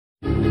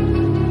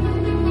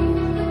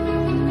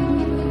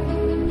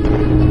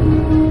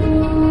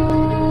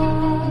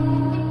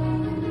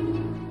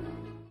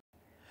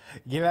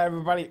G'day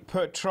everybody,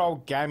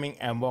 Patrol Gaming,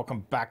 and welcome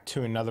back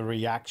to another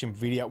reaction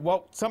video.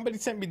 Well, somebody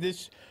sent me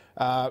this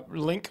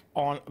link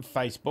on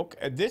Facebook.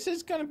 This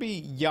is going to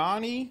be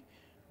Yanni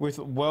with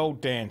World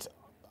Dance.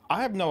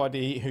 I have no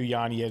idea who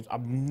Yanni is.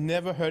 I've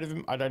never heard of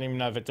him. I don't even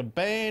know if it's a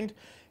band,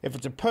 if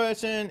it's a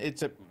person,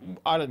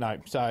 I don't know.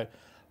 So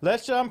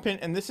let's jump in,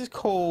 and this is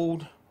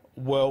called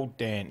World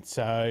Dance.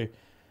 So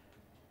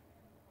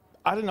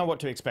I don't know what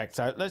to expect.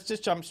 So let's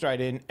just jump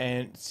straight in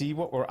and see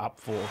what we're up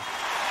for.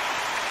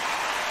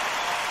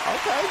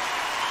 Okay.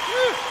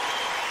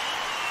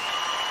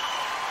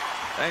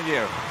 Thank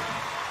you.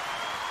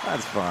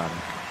 That's fun.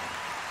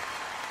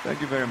 Thank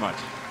you very much.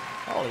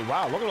 Holy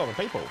wow, look at all the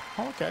people.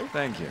 Okay.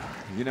 Thank you.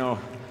 You know,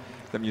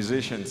 the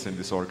musicians in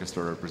this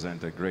orchestra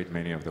represent a great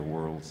many of the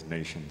world's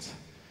nations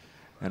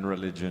and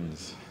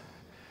religions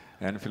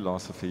and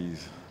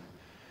philosophies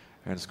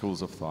and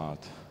schools of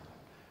thought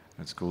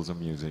and schools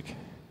of music.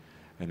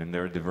 And in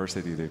their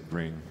diversity, they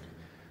bring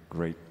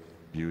great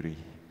beauty,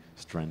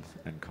 strength,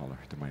 and color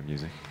to my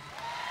music.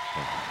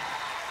 Yeah.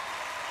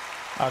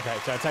 Okay,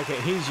 so I take it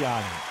he's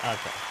Yanni.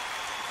 Okay.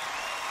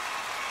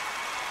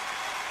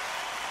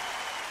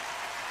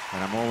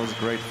 And I'm always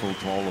grateful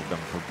to all of them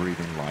for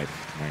breathing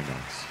life to my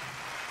notes.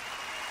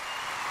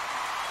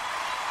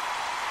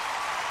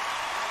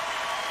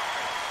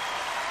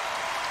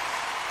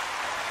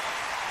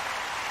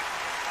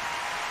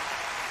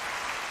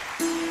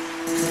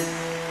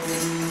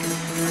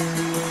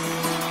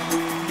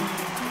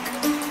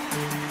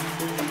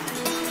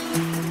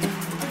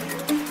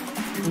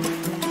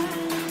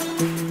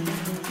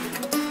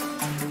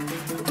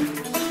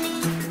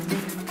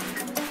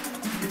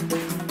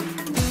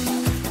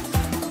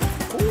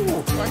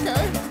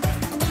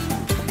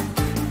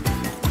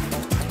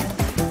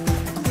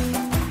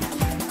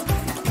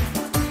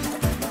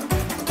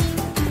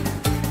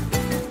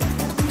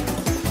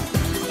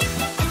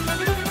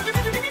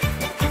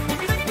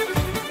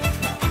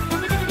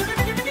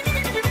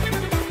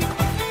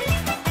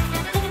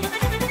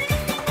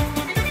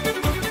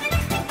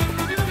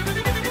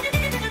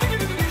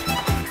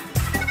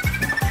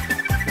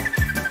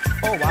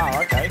 Oh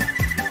wow, okay.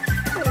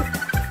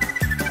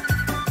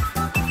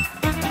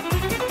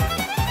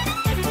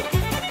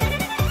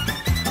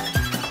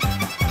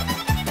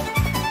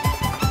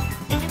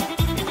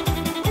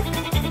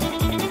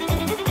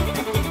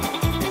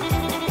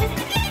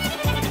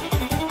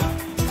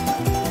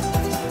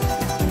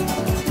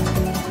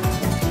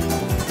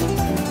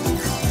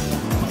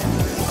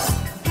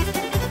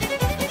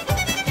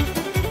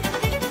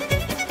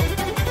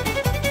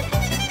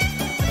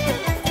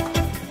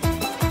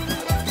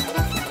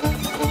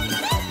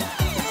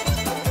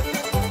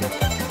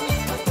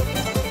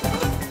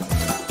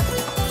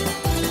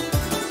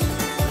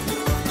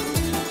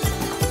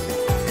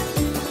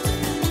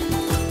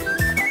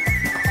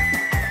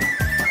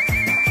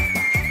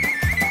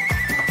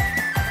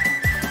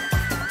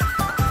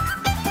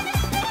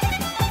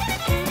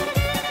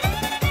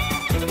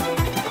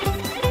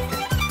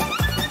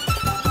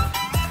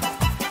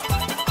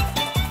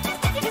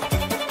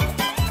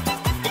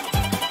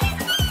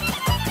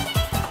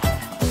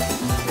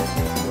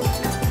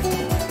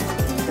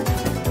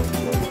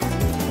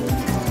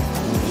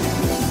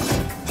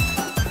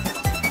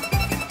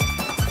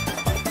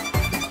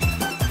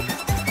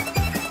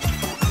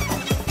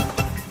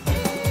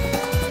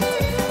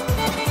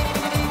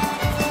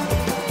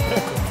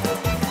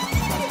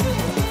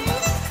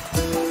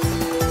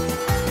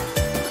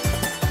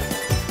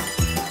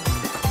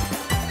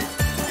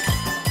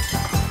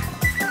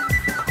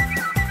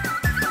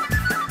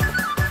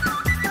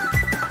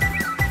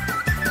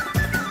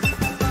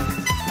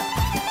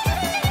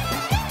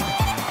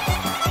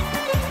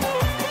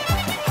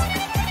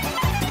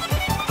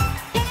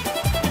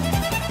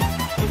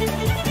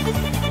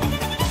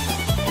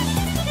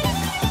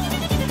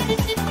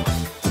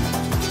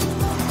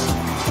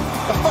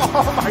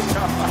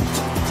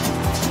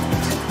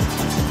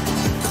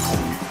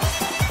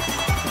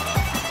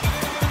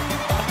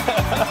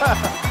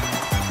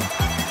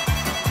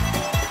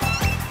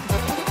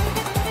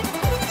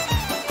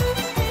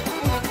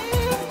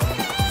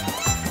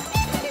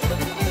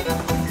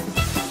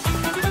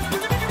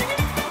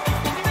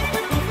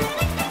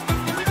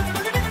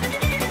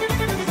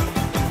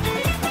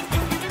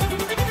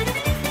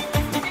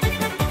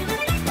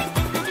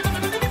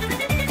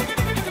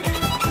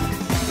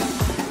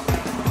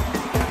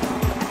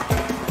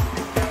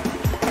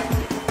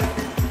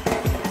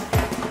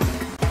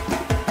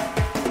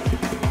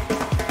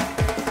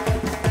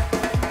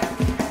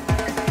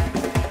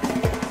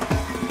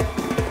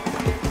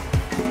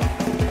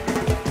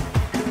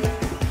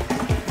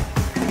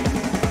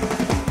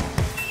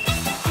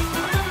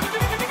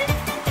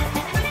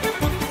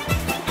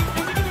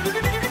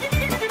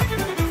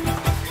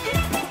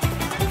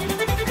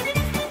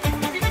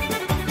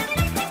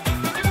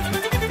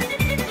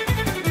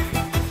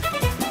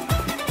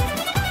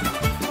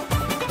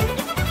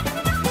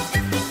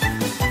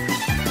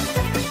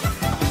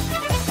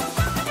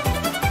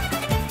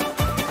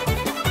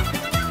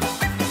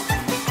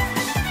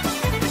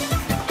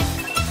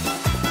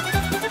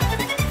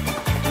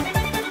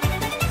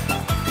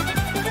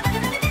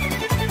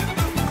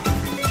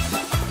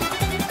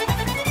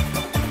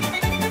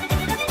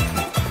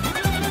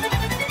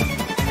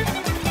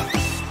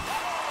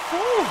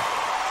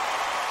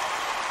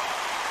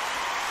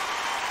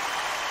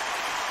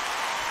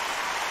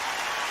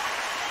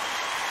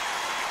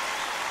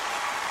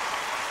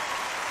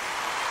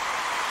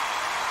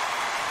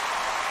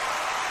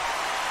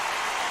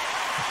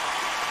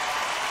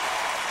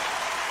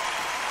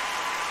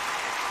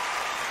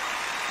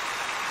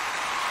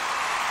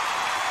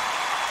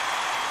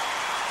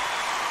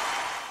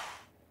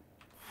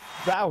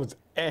 That was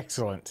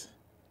excellent.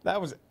 That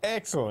was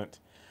excellent.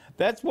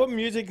 That's what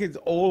music is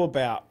all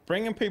about.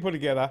 Bringing people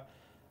together,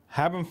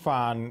 having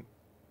fun,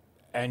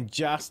 and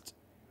just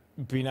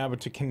being able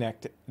to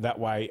connect that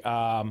way.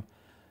 The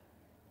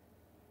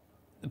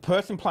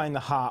person playing the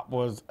harp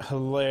was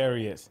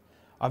hilarious.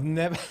 I've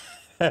never,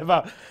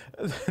 ever,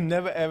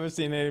 never ever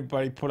seen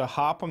anybody put a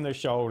harp on their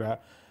shoulder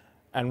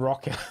and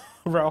rock out,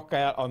 rock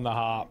out on the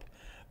harp.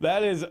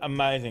 That is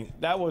amazing.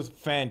 That was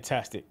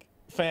fantastic.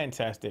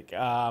 Fantastic.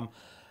 I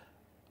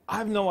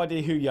have no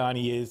idea who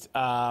Yanni is.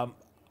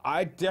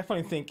 I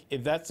definitely think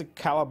if that's the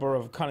caliber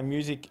of kind of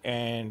music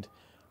and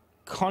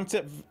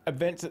concept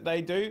events that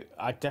they do,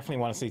 I definitely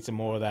want to see some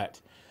more of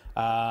that.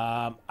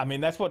 I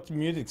mean, that's what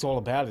music's all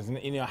about, isn't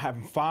it? You know,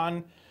 having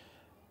fun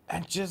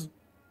and just...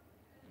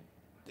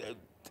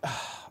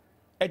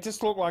 It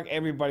just looked like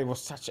everybody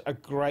was such a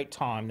great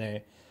time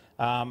there.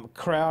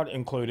 Crowd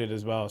included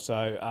as well.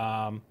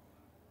 So,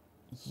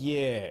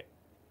 yeah.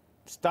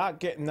 Start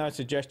getting those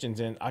suggestions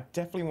in. I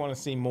definitely want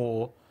to see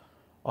more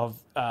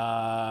of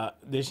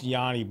this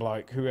Yanni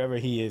bloke, whoever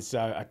he is. So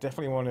I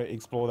definitely want to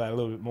explore that a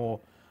little bit more.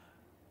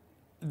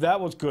 That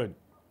was good.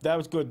 That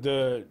was good.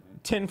 The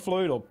tin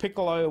flute or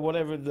piccolo or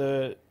whatever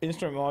the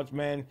instrument was,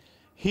 man,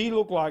 he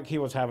looked like he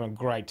was having a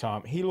great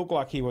time. He looked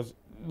like he was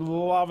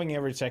loving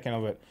every second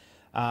of it.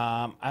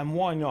 And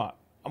why not?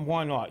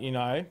 Why not? You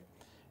know,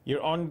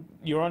 you're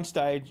on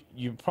stage.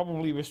 You're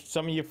probably with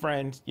some of your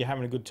friends. You're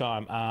having a good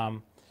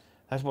time.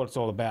 That's what it's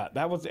all about.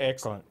 That was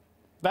excellent.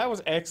 That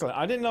was excellent.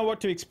 I didn't know what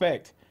to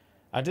expect.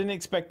 I didn't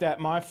expect that.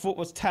 My foot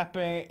was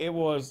tapping. It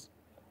was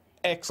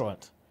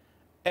excellent.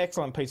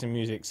 Excellent piece of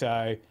music.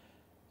 So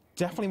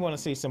definitely want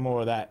to see some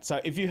more of that.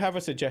 So if you have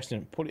a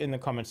suggestion, put it in the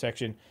comment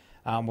section.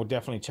 We'll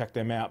definitely check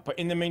them out. But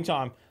in the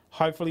meantime,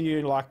 hopefully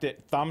you liked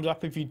it. Thumbs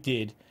up if you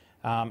did.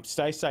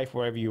 Stay safe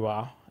wherever you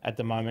are at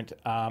the moment.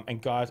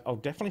 And guys, I'll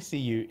definitely see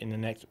you in the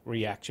next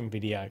reaction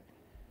video.